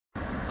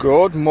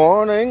Good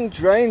morning,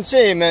 drain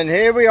team, and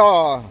here we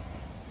are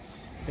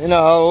in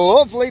a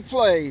lovely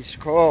place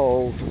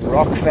called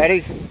Rock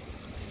Ferry.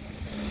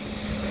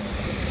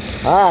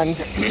 And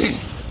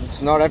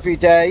it's not every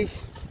day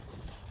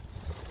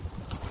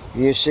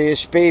you see a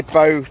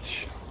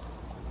speedboat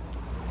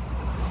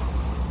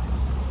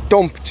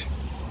dumped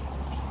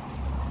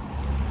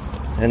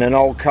in an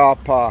old car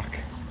park.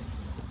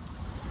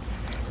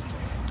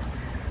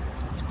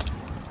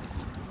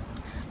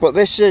 But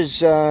this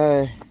is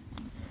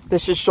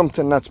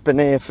something that's been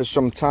here for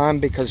some time,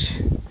 because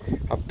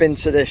I've been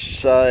to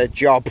this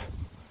job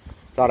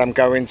that I'm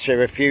going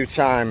to a few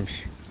times,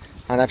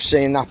 and I've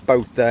seen that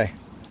boat there.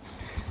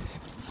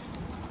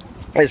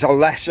 It's a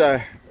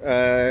lesser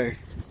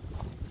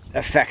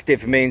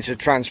effective means of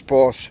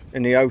transport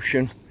in the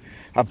ocean,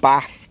 a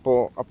bath,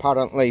 but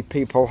apparently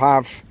people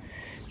have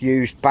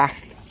used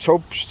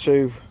bathtubs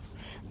to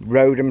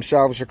row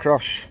themselves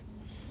across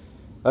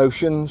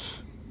oceans.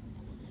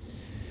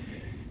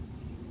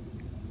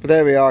 But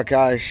there we are,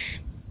 guys,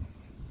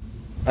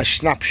 a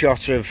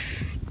snapshot of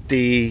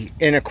the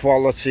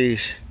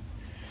inequalities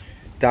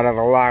that are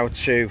allowed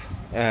to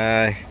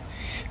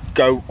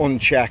go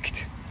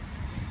unchecked.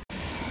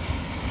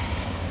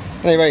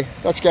 Anyway,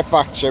 let's get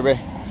back to it.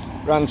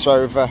 Rant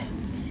over.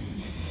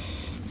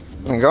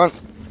 Hang on.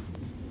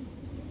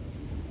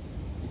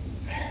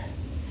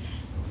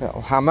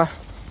 Little hammer,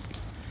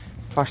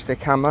 plastic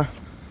hammer.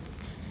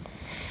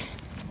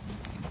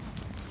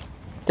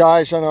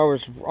 Guys, I know I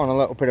was on a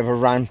little bit of a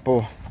rant,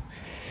 but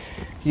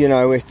you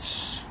know,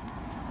 it's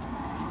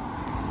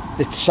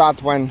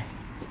sad when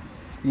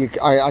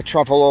I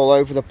travel all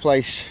over the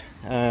place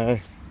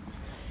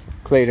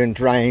clearing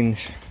drains,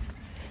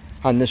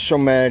 and there's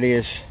some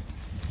areas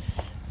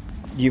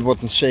you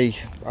wouldn't see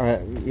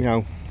you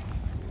know,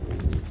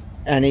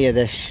 any of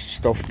this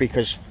stuff,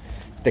 because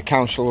the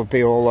council would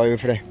be all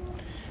over it.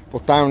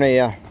 But down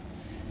here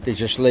they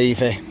just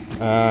leave it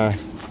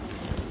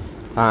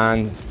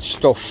and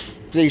stuff.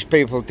 These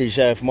people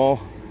deserve more.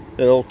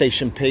 They're all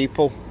decent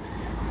people.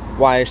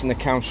 Why isn't the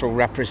council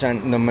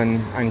representing them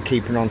and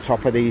keeping on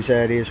top of these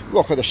areas?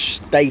 Look at the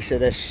state of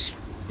this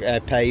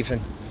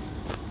paving.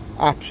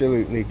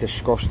 Absolutely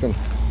disgusting.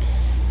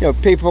 You know,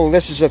 people,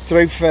 this is a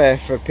thoroughfare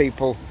for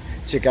people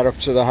to get up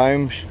to the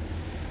homes.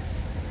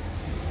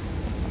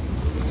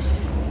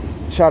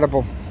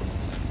 Terrible.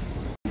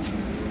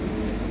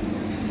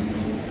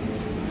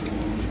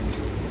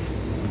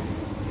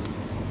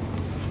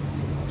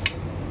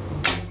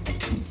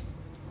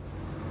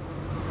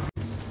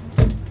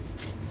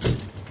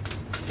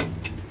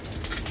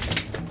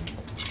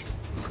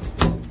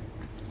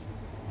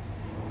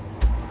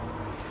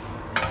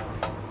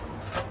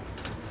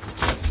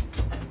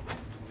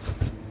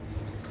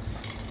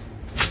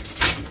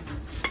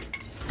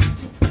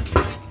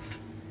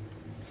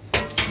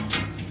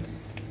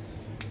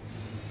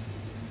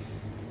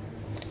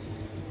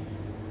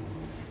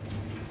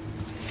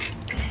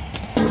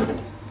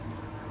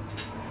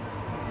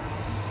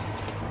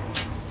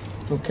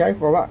 Okay,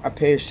 well that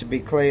appears to be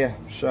clear,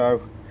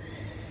 so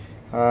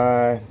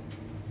I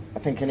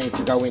think I need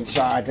to go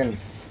inside and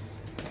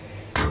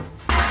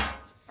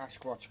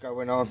ask what's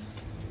going on.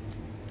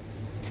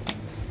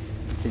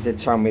 He did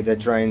tell me the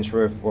drains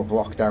were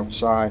blocked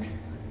outside.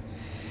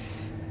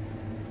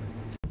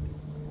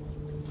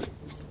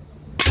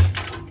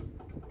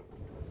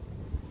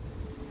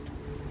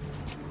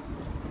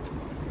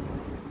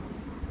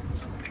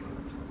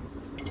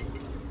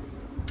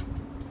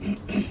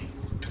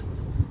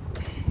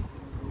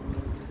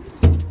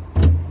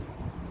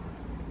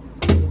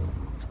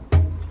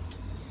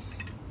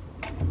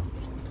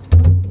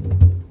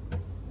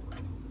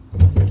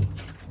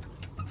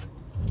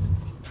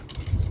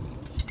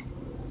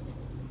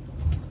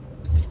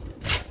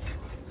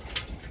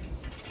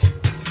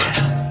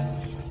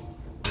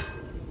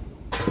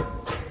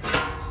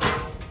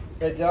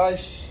 Hey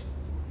guys,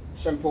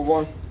 simple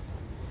one.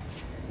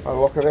 By the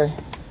look of it.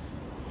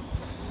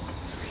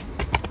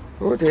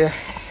 Oh dear.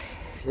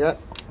 Yeah.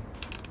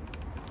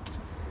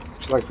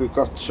 Looks like we've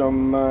got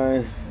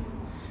some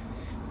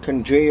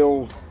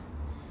congealed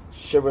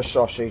sewer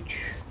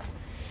sausage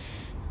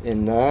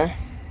in there.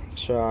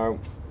 So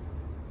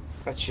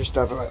let's just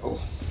have a little.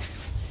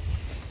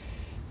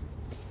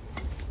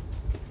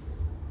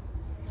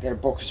 Get a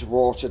bucket of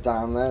water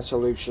down there to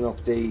loosen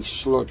up the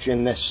sludge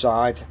in this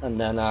side, and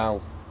then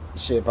I'll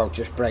see about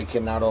just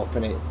breaking that up,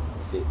 and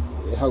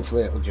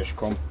hopefully it'll just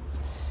come.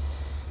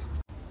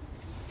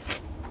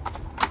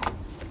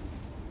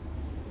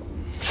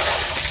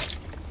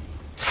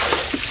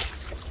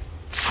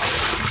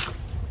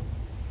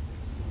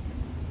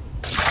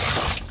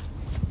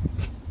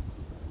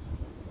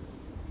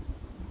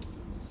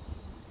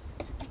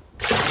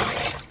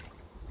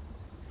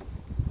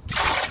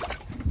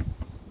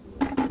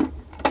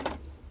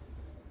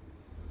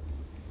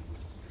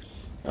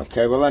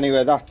 Okay, well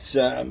anyway, that's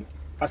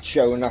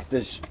showing that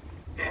there's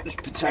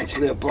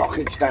potentially a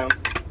blockage down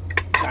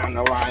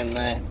the line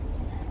there.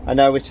 I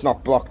know it's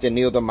not blocked in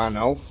the other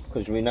manhole,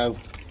 because we know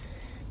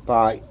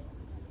by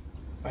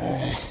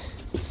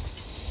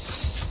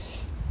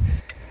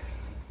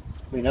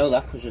We know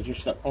that because I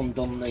just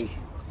undone the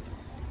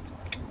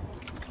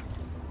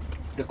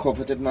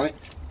cover, didn't I?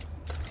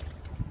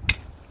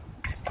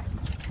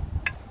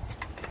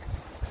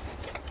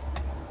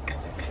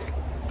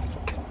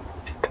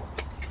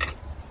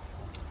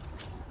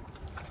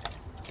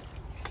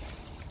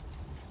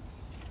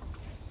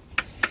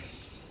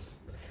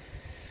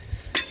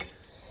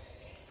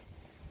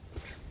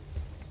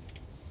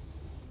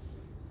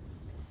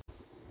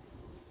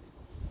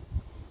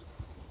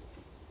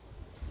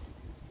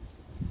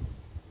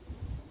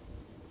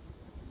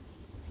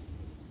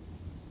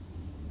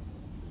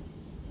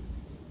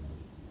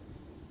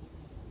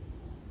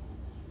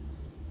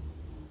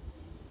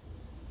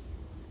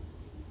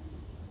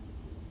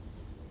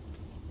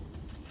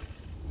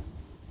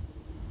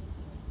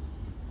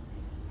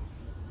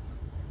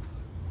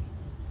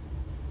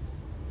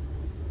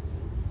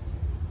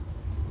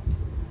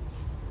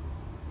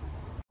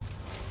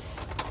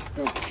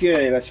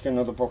 Okay, let's get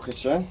another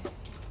bucket in.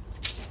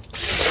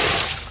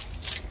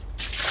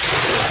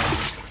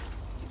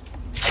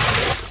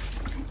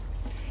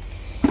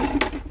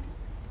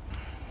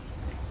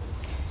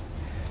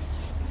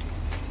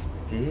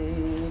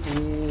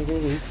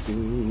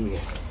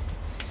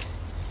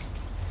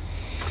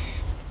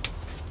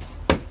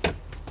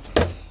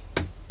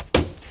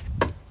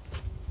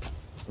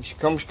 Here she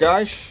comes,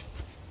 guys.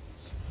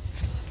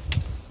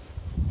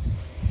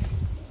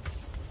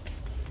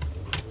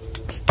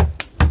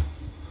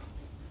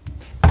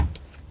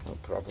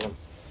 Problem,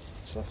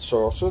 so that's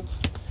sorted.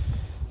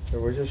 So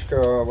we just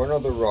go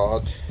another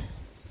rod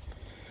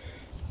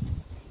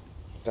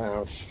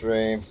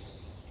downstream,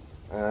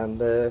 and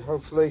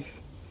hopefully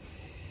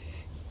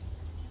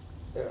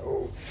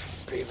it'll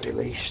be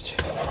released.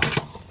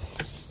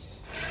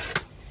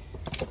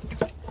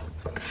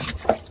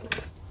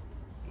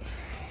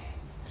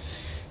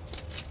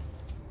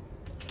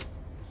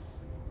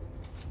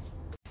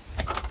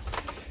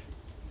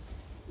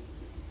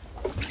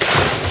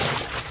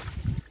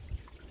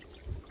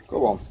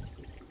 Go on.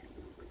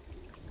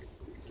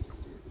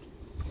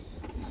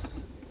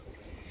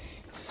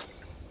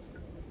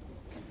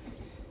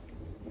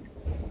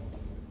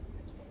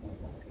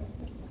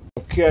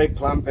 Okay,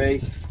 plan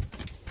B.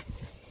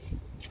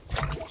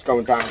 It's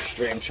going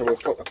downstream, so we'll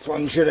put the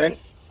plunger in.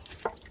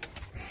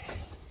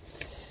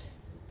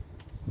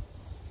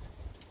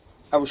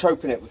 I was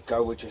hoping it would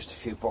go with just a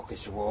few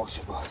buckets of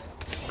water, but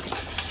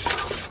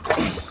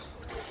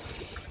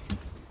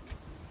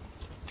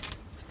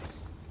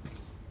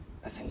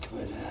I think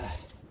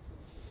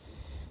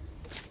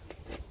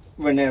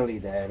we're nearly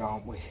there,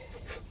 aren't we?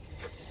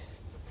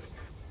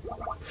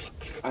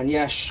 And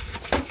yes,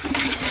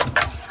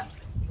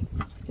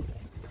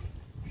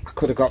 I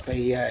could have got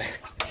the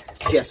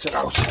jetter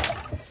out,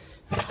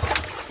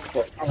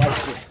 but I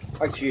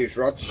like to use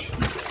rods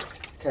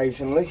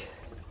occasionally.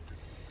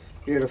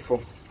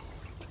 Beautiful.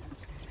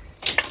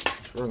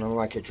 It's running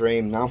like a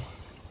dream now.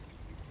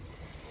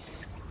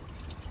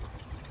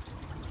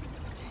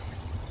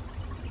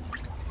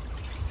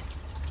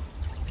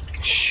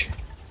 Shh.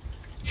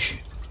 Shh.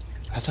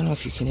 I don't know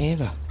if you can hear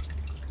that.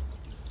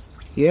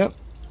 Yep.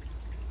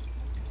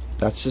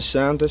 That's the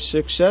sound of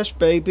success,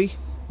 baby.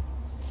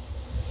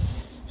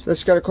 So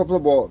let's get a couple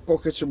of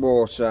buckets of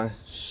water,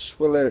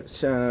 swill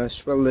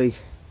the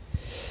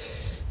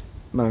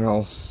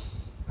manhole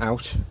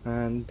out,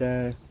 and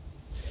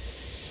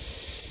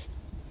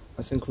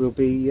I think we'll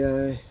be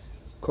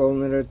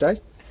calling it a day.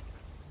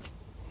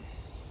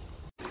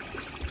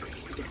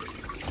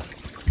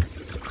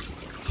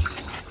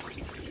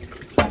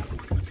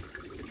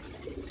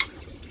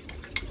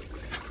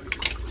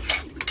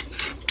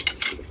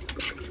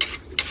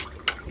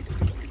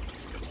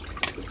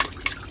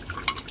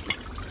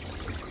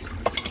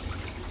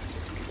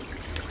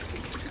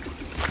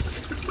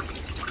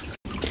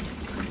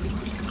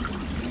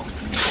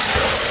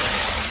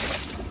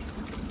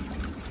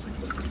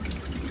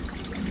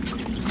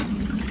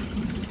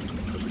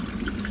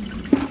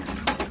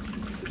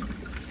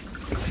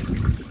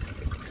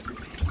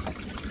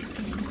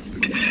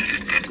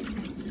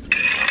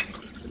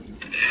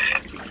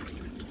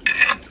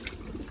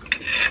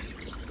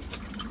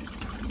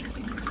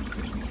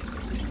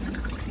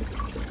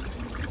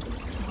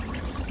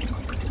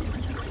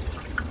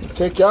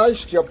 Okay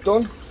guys, job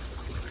done.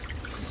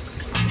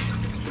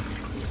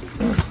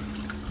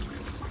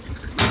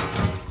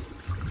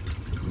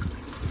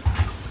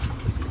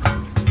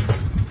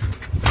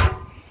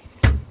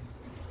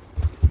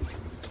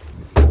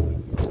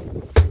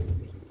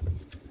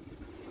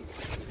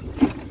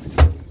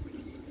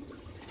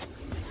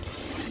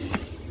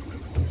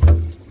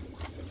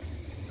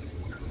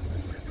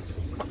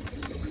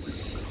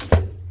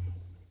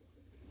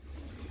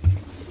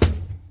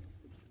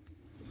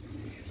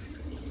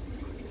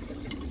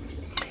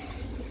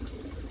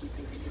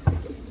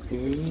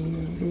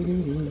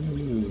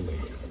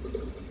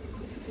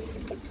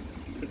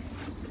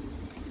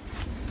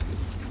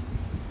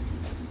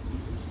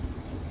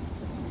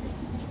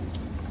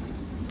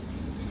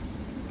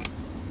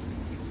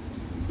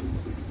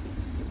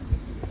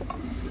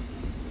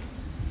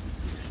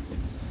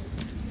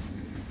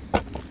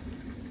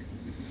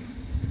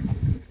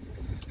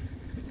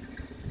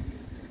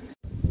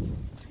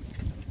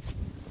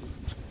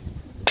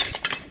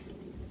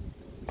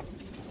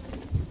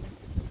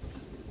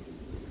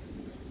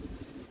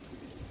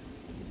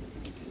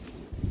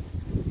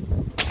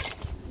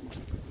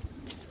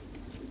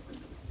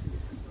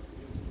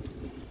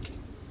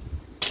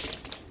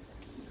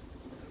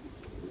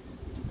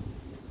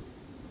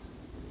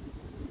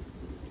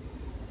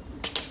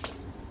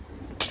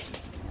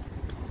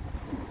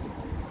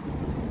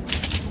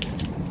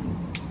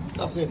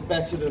 Nothing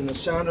better than the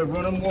sound of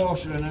running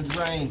water in a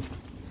drain.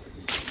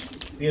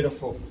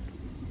 Beautiful.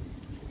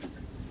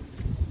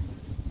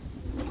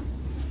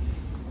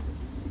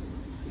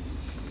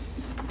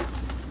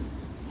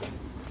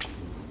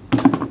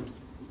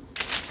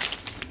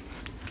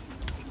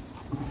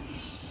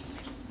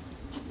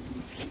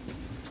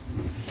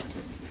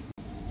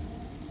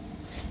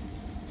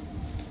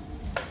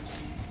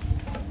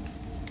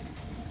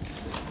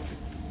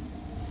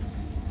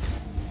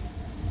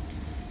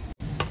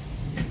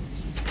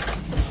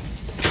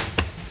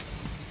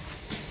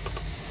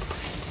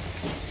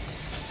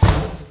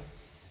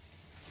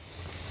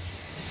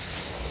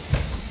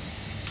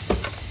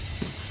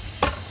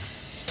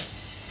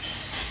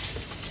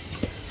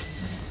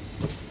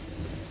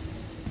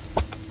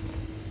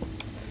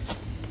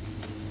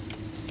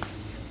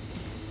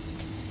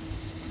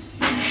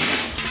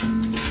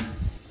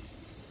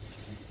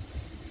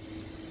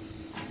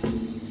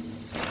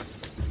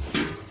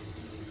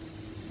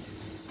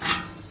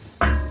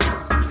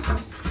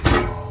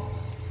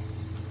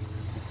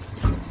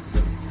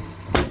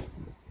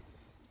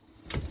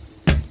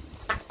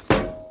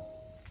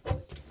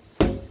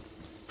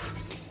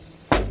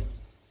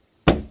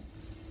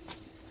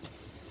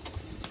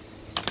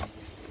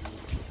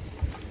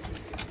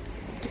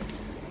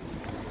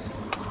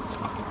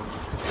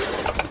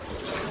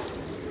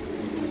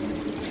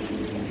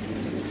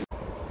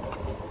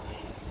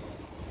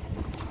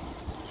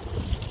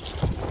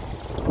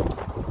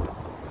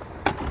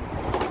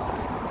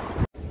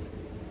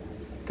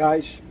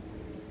 Guys,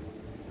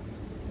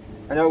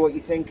 I know what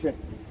you're thinking.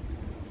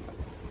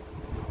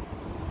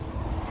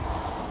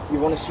 You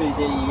want to see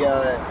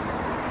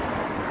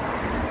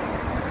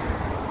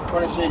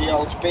the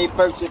old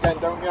speedboat again,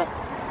 don't you?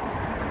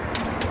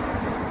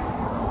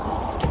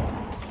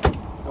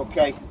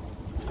 Okay,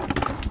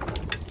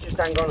 just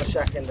hang on a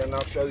second and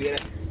I'll show you.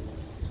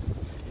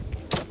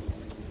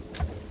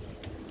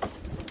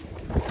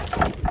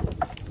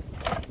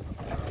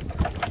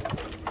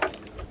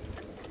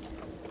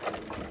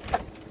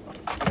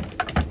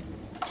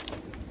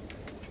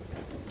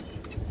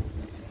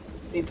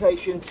 Be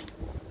patient,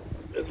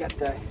 we'll get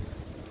there.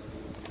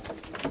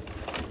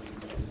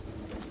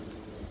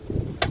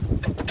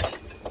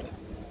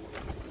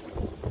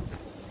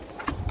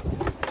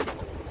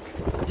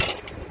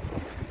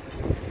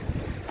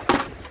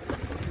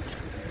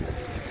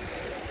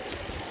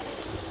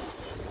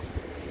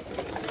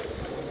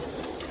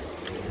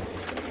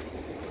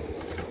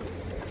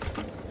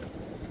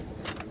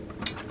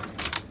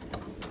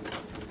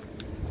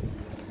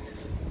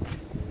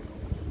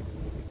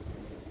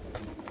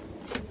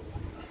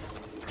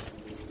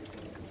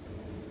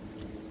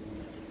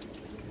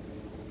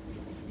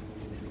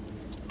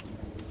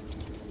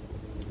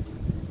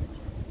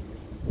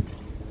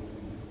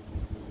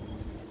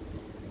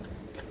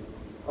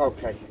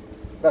 Okay,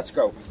 let's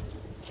go.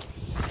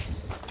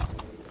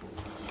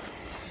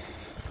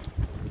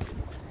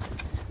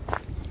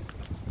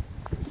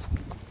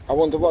 I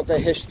wonder what the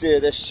history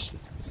of this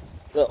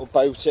little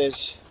boat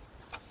is.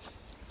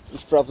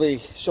 It's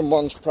probably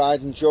someone's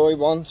pride and joy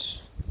once.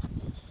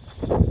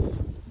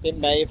 It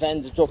may have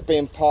ended up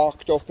being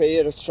parked up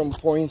here at some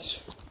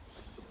point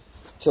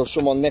till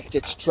someone nicked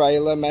its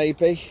trailer,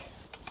 maybe.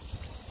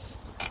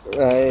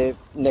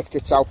 Nicked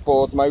its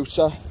outboard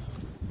motor.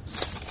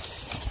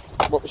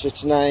 What was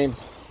its name?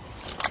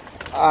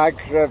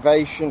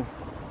 Aggravation.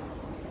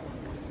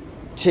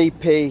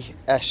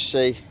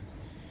 TPSC.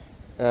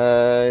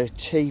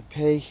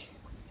 TP.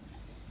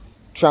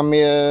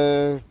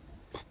 Tranmere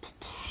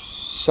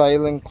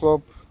Sailing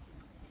Club.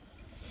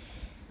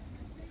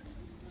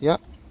 Yeah,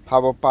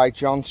 powered by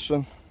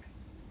Johnson.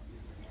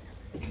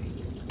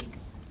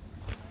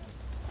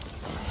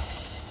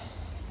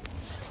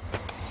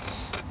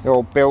 The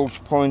old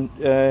bilge point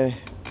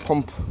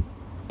pump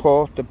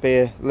port, there'd be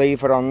a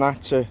lever on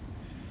that to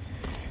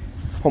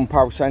pump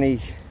out any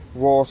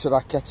water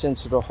that gets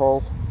into the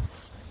hull.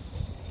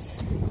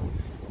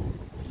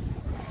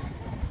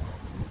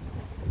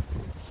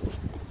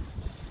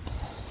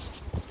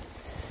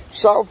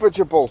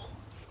 Salvageable,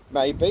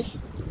 maybe.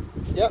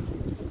 Yep.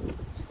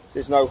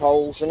 There's no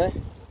holes in it.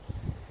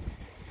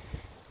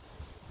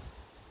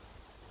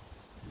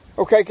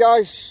 Okay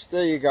guys,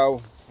 there you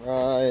go.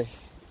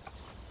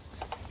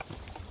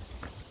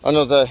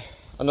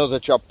 Another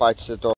job bites the dust.